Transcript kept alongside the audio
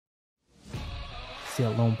See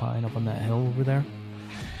that lone pine up on that hill over there?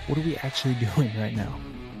 What are we actually doing right now?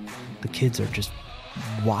 The kids are just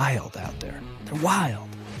wild out there. They're wild.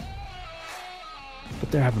 But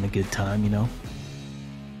they're having a good time, you know?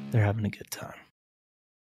 They're having a good time.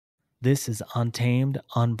 This is Untamed,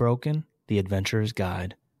 Unbroken, The Adventurer's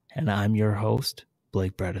Guide, and I'm your host,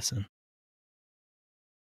 Blake Bredesen.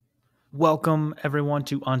 Welcome, everyone,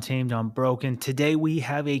 to Untamed, Unbroken. Today we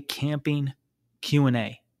have a camping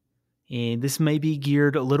Q&A. And this may be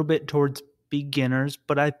geared a little bit towards beginners,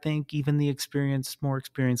 but I think even the more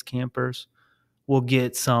experienced campers will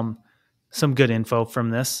get some good info from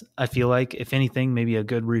this. I feel like, if anything, maybe a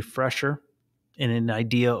good refresher and an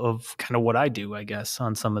idea of kind of what I do, I guess,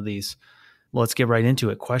 on some of these. Let's get right into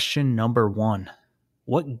it. Question number 1.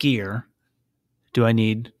 What gear do I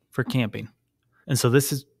need for camping? And so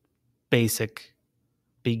this is basic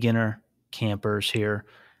beginner campers here.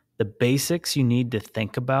 The basics you need to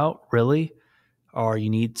think about really are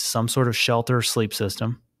you need some sort of shelter or sleep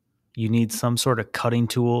system. You need some sort of cutting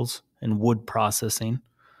tools and wood processing.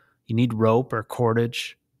 You need rope or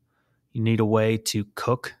cordage. You need a way to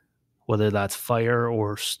cook, whether that's fire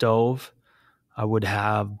or stove. I would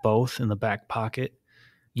have both in the back pocket.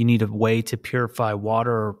 You need a way to purify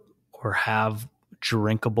water or have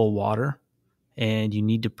drinkable water. And you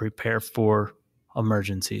need to prepare for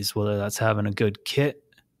emergencies, whether that's having a good kit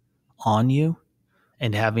on you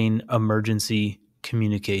and having emergency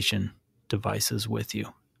communication devices with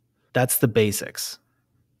you. That's the basics.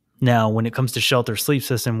 Now, when it comes to shelter sleep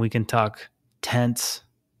system, we can talk tents,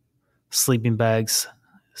 sleeping bags,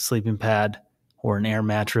 sleeping pad, or an air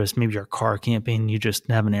mattress. Maybe you're car camping, you just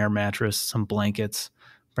have an air mattress, some blankets,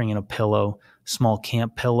 bring in a pillow. Small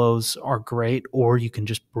camp pillows are great, or you can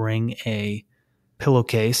just bring a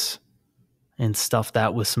pillowcase and stuff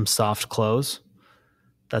that with some soft clothes.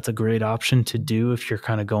 That's a great option to do if you're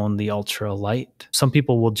kind of going the ultra light. Some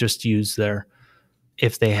people will just use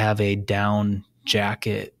if they have a down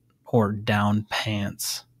jacket or down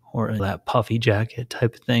pants or that puffy jacket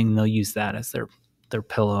type of thing, they'll use that as their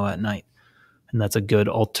pillow at night. And that's a good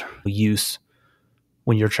use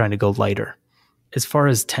when you're trying to go lighter. As far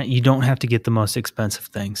as tent, you don't have to get the most expensive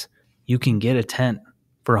things. You can get a tent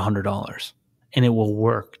for $100 and it will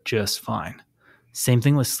work just fine. Same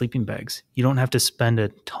thing with sleeping bags. You don't have to spend a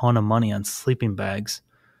ton of money on sleeping bags.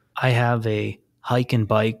 I have a hike and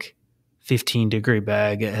bike 15-degree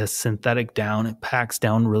bag. It has synthetic down. It packs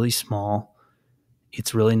down really small.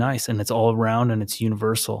 It's really nice, and it's all around, and it's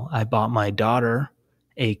universal. I bought my daughter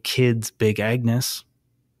a Kids Big Agnes,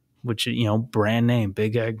 which, brand name,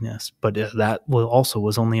 Big Agnes. But that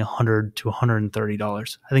was only $100 to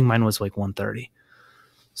 $130. I think mine was like $130.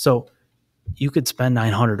 So you could spend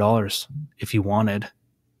 $900 if you wanted,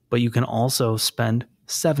 but you can also spend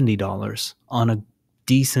 $70 on a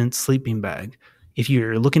decent sleeping bag. If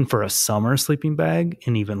you're looking for a summer sleeping bag,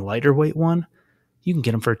 an even lighter weight one, you can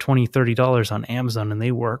get them for $20, $30 on Amazon, and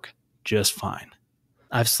they work just fine.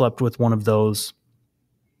 I've slept with one of those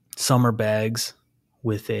summer bags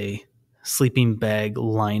with a sleeping bag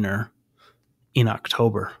liner in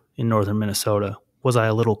October in northern Minnesota. Was I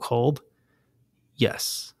a little cold?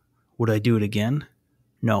 Yes. Would I do it again?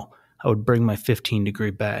 No. I would bring my 15-degree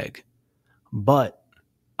bag. But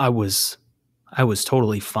I was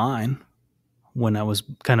totally fine when I was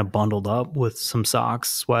kind of bundled up with some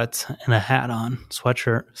socks, sweats, and a hat on,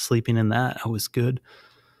 sweatshirt, sleeping in that. I was good.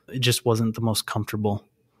 It just wasn't the most comfortable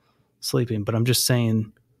sleeping. But I'm just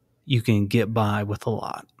saying you can get by with a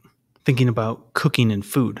lot. Thinking about cooking and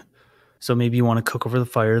food. So maybe you want to cook over the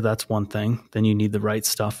fire. That's one thing. Then you need the right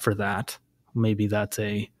stuff for that. Maybe that's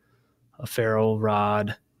a ferro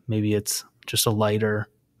rod. Maybe it's just a lighter,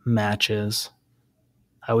 matches.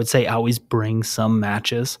 I would say always bring some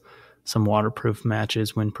matches, some waterproof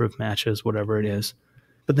matches, windproof matches, whatever it is.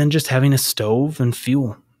 But then just having a stove and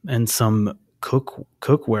fuel and some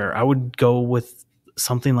cookware. I would go with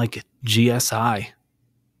something like GSI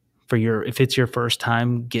if it's your first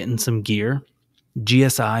time getting some gear.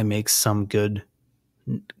 GSI makes some good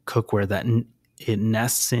cookware that it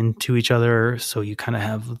nests into each other, so you kind of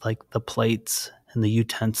have like the plates and the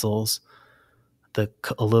utensils, a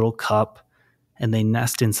little cup, and they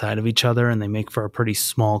nest inside of each other, and they make for a pretty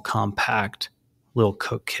small, compact little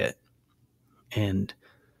cook kit. And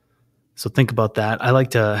so think about that. I like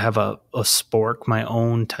to have a spork, my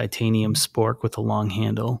own titanium spork with a long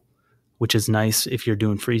handle, which is nice if you're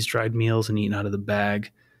doing freeze-dried meals and eating out of the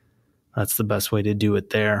bag. That's the best way to do it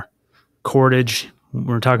there. Cordage.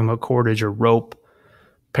 We're talking about cordage or rope.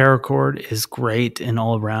 Paracord is great and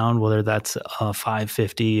all around, whether that's a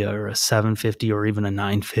 550 or a 750 or even a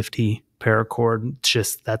 950 paracord. It's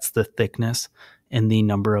just that's the thickness and the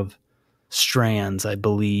number of strands, I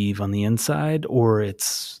believe, on the inside, or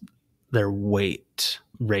it's their weight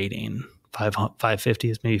rating. 550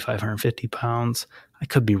 is maybe 550 pounds. I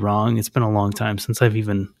could be wrong. It's been a long time since I've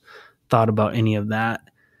even thought about any of that.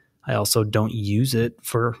 I also don't use them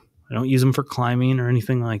for climbing or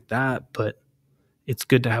anything like that, but it's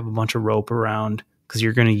good to have a bunch of rope around because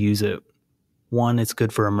you're going to use it. One, it's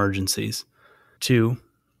good for emergencies. Two,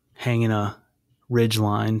 hanging a ridge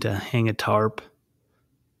line to hang a tarp,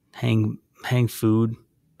 hang food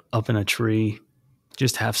up in a tree.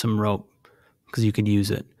 Just have some rope because you could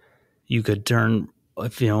use it. You could turn,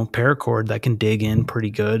 paracord that can dig in pretty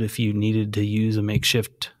good. If you needed to use a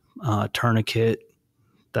makeshift tourniquet,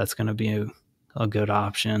 that's going to be a good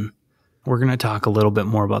option. We're going to talk a little bit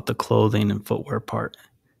more about the clothing and footwear part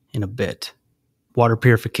in a bit. Water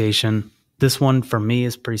purification. This one for me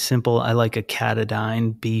is pretty simple. I like a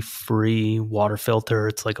Katadyn Be-Free water filter.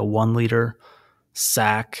 It's like a 1 liter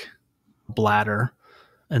sack bladder,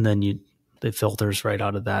 and then the filters right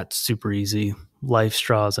out of that. Super easy. Life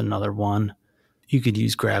Straw is another one. You could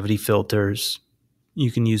use gravity filters.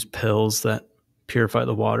 You can use pills that purify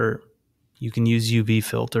the water. You can use UV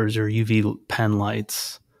filters or UV pen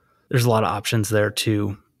lights. There's a lot of options there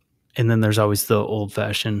too. And then there's always the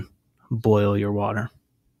old-fashioned boil your water.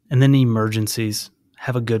 And then emergencies,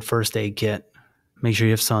 have a good first aid kit. Make sure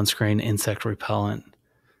you have sunscreen, insect repellent,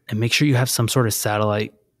 and make sure you have some sort of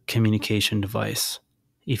satellite communication device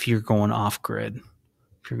if you're going off grid.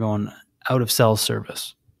 If you're going out of cell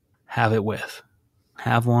service, have it with.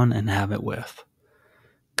 Have one and have it with.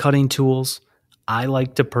 Cutting tools. I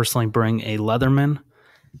like to personally bring a Leatherman.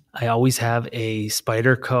 I always have a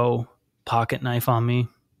Spyderco pocket knife on me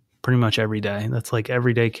pretty much every day. That's like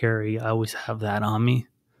everyday carry. I always have that on me.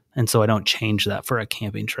 And so I don't change that for a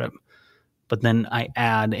camping trip. But then I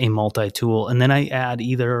add a multi-tool, and then I add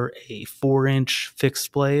either a 4-inch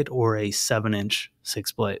fixed blade or a 7-inch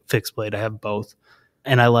fixed blade. I have both.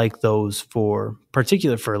 And I like those for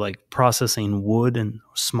like processing wood and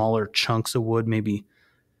smaller chunks of wood, maybe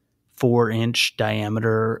 4-inch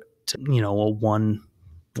diameter to, a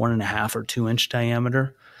 1.5 or 2-inch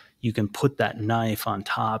diameter. You can put that knife on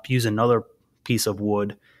top, use another piece of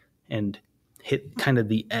wood, and hit kind of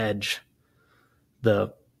the edge,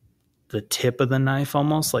 the tip of the knife,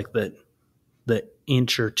 almost like the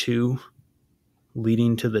inch or two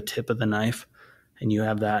leading to the tip of the knife. And you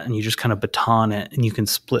have that, and you just kind of baton it, and you can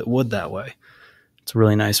split wood that way. It's a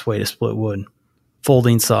really nice way to split wood.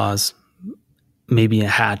 Folding saws, maybe a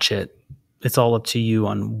hatchet. It's all up to you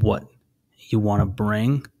on what you want to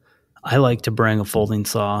bring. I like to bring a folding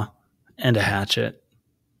saw and a hatchet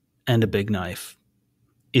and a big knife.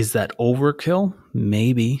 Is that overkill?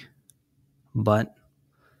 Maybe, but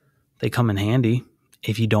they come in handy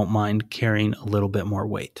if you don't mind carrying a little bit more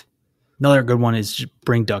weight. Another good one is just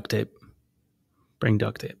bring duct tape. Bring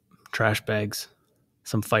duct tape, trash bags,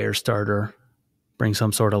 some fire starter, bring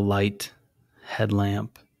some sort of light,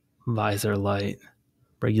 headlamp, visor light,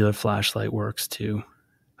 regular flashlight works too.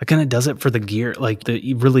 That kind of does it for the gear, like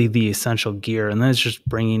the essential gear. And then it's just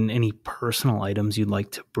bringing any personal items you'd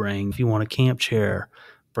like to bring. If you want a camp chair,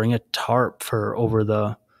 bring a tarp for over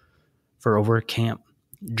a camp.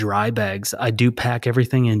 Dry bags. I do pack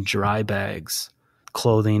everything in dry bags.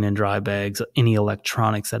 Clothing in dry bags. Any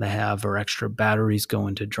electronics that I have or extra batteries go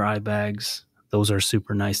into dry bags. Those are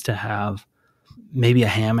super nice to have. Maybe a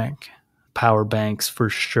hammock, power banks for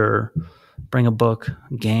sure. Bring a book,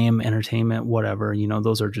 game, entertainment, whatever.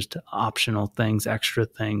 Those are just optional things, extra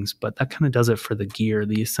things. But that kind of does it for the gear.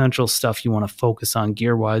 The essential stuff you want to focus on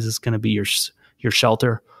gear-wise is going to be your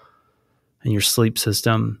shelter and your sleep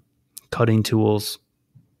system, cutting tools,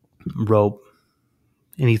 rope,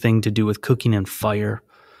 anything to do with cooking and fire,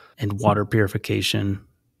 and water purification,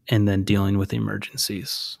 and then dealing with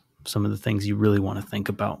emergencies. Some of the things you really want to think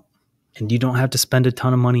about. And you don't have to spend a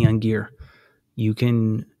ton of money on gear. You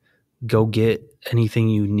can go get anything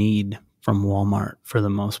you need from Walmart for the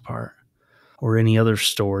most part, or any other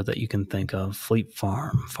store that you can think of. Fleet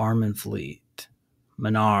Farm, Farm and Fleet,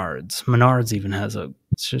 Menards. Menards even has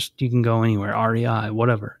it's just, you can go anywhere, REI,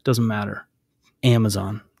 whatever, doesn't matter.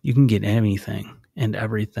 Amazon. You can get anything and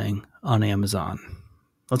everything on Amazon.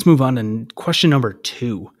 Let's move on to question number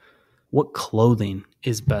 2. What clothing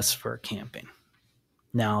is best for camping?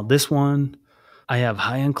 Now, this one, I have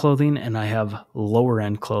high-end clothing and I have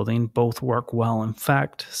lower-end clothing. Both work well. In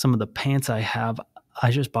fact, some of the pants I have,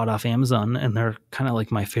 I just bought off Amazon, and they're kind of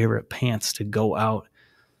like my favorite pants to go out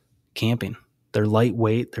camping. They're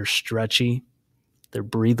lightweight, they're stretchy, they're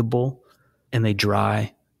breathable, and they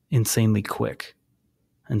dry insanely quick.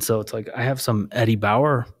 And so it's like I have some Eddie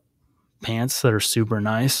Bauer pants that are super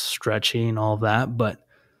nice, stretchy and all that, but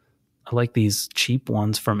I like these cheap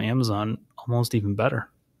ones from Amazon almost even better.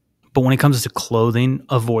 But when it comes to clothing,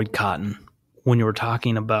 avoid cotton. When you were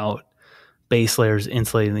talking about base layers,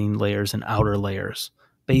 insulating layers, and outer layers.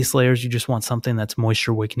 Base layers, you just want something that's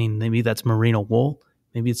moisture wicking. Maybe that's merino wool.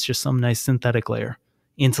 Maybe it's just some nice synthetic layer.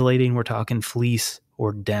 Insulating, we're talking fleece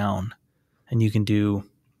or down. And you can do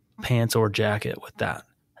pants or jacket with that.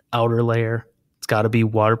 Outer layer, it's got to be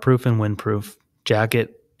waterproof and windproof.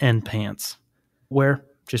 Jacket and pants. Wear,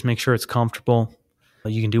 just make sure it's comfortable.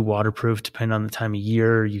 You can do waterproof depending on the time of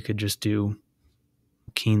year. You could just do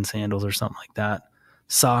Keen sandals or something like that.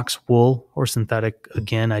 Socks, wool, or synthetic.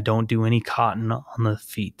 Again, I don't do any cotton on the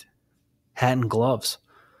feet. Hat and gloves.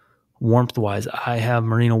 Warmth-wise, I have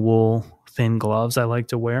merino wool thin gloves I like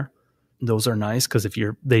to wear. Those are nice because if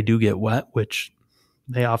they do get wet, which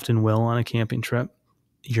they often will on a camping trip,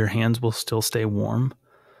 your hands will still stay warm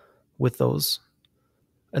with those.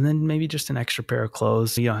 And then maybe just an extra pair of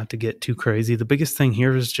clothes. You don't have to get too crazy. The biggest thing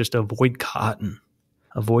here is just avoid cotton.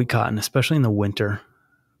 Avoid cotton, especially in the winter.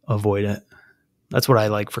 Avoid it. That's what I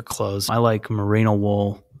like for clothes. I like merino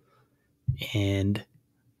wool, and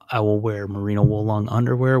I will wear merino wool long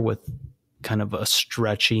underwear with kind of a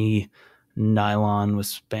stretchy nylon with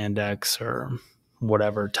spandex or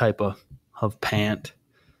whatever type of pant.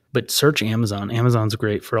 But search Amazon. Amazon's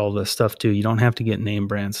great for all this stuff too. You don't have to get name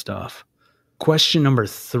brand stuff. Question number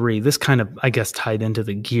 3. This kind of, I guess, tied into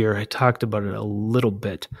the gear. I talked about it a little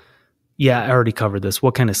bit. Yeah, I already covered this.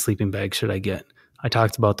 What kind of sleeping bag should I get? I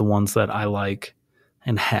talked about the ones that I like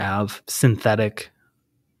and have. Synthetic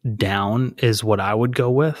down is what I would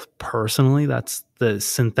go with personally. That's the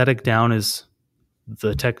synthetic down is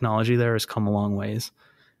the technology there has come a long ways.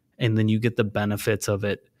 And then you get the benefits of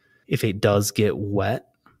it. If it does get wet,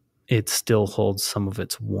 it still holds some of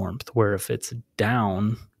its warmth. Where if it's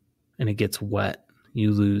down and it gets wet,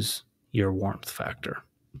 you lose your warmth factor.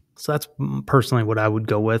 So that's personally what I would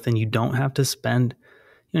go with. And you don't have to spend,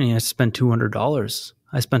 you have to spend $200.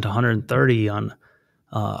 I spent $130 on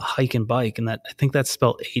hike and bike, and that I think that's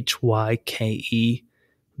spelled HYKEBYKE.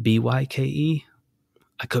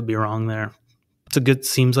 I could be wrong there.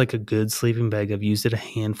 Seems like a good sleeping bag. I've used it a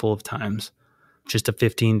handful of times. Just a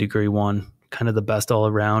 15 degree one. Kind of the best all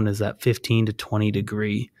around is that 15 to 20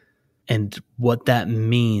 degree. And what that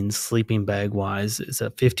means sleeping bag wise is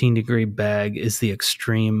a 15 degree bag is the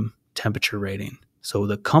extreme temperature rating. So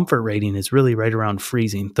the comfort rating is really right around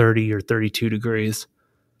freezing, 30 or 32 degrees.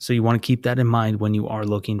 So you want to keep that in mind when you are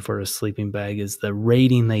looking for a sleeping bag, is the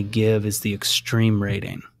rating they give is the extreme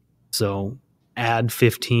rating. So add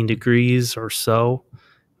 15 degrees or so.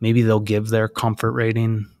 Maybe they'll give their comfort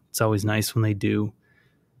rating. It's always nice when they do.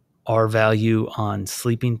 R value on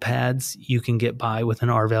sleeping pads, you can get by with an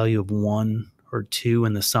R value of 1 or 2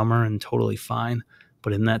 in the summer and totally fine.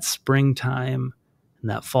 But in that springtime, in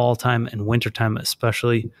that fall time, and wintertime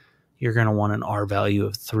especially, you're going to want an R value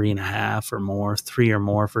of 3.5 or more, 3 or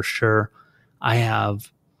more for sure. I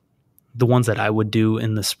have the ones that I would do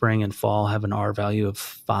in the spring and fall have an R value of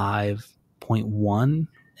 5.1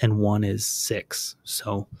 and one is 6.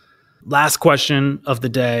 So last question of the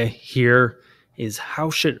day here is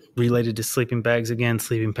related to sleeping bags again,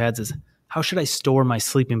 sleeping pads, is how should I store my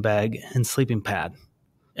sleeping bag and sleeping pad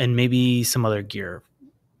and maybe some other gear?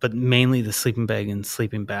 But mainly the sleeping bag and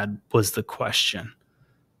sleeping pad was the question.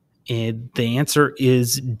 And the answer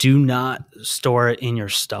is do not store it in your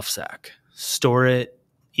stuff sack. Store it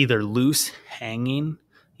either loose, hanging.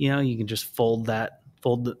 You can just have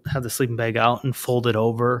the sleeping bag out and fold it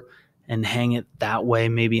over and hang it that way,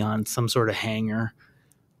 maybe on some sort of hanger.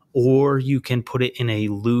 Or you can put it in a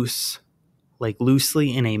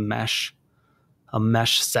loosely in a mesh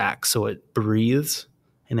sack so it breathes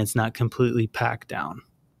and it's not completely packed down.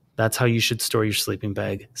 That's how you should store your sleeping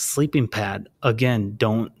bag. Sleeping pad, again,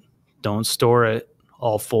 don't store it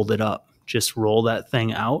all folded up. Just roll that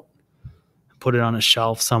thing out, put it on a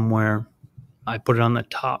shelf somewhere. I put it on the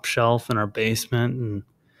top shelf in our basement, and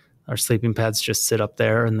our sleeping pads just sit up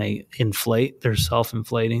there and they inflate. They're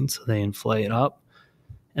self-inflating, so they inflate up.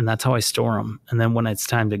 And that's how I store them. And then when it's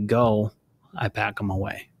time to go, I pack them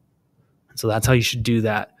away. And so that's how you should do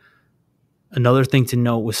that. Another thing to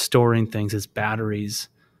note with storing things is batteries.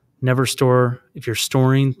 If you're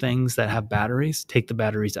storing things that have batteries, take the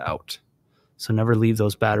batteries out. So never leave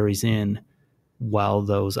those batteries in while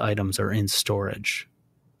those items are in storage.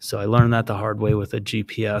 So I learned that the hard way with a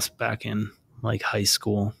GPS back in high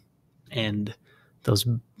school. And those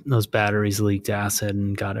batteries leaked acid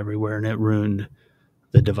and got everywhere, and it ruined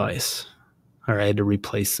the device. Or I had to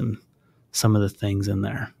replace some of the things in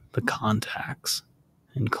there, the contacts,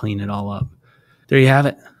 and clean it all up. There you have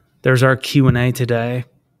it. There's our Q&A today.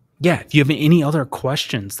 yeah, if you have any other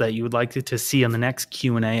questions that you would like to see on the next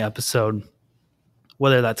Q&A episode,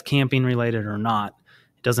 whether that's camping related or not,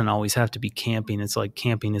 it doesn't always have to be camping. It's like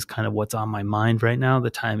camping is kind of what's on my mind right now,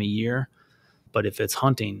 the time of year. But if it's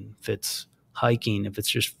hunting, if it's hiking, if it's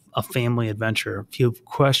just a family adventure, if you have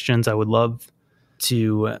questions, I would love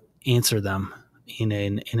to answer them in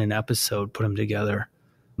an episode, put them together.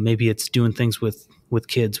 Maybe it's doing things with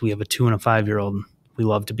kids. We have a 2 and a 5-year-old. We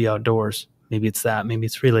love to be outdoors. Maybe it's that. Maybe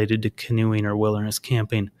it's related to canoeing or wilderness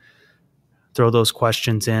camping. Throw those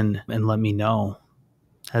questions in and let me know.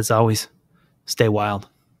 As always, stay wild.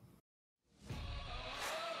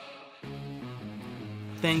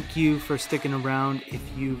 Thank you for sticking around. If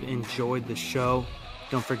you've enjoyed the show,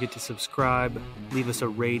 don't forget to subscribe, leave us a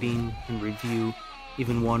rating and review.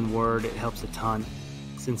 Even one word, it helps a ton.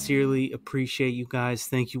 Sincerely appreciate you guys.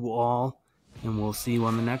 Thank you all, and we'll see you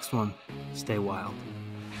on the next one. Stay wild.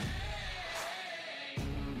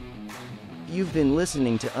 You've been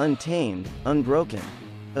listening to Untamed, Unbroken,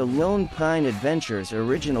 a Lone Pine Adventures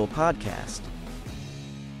original podcast.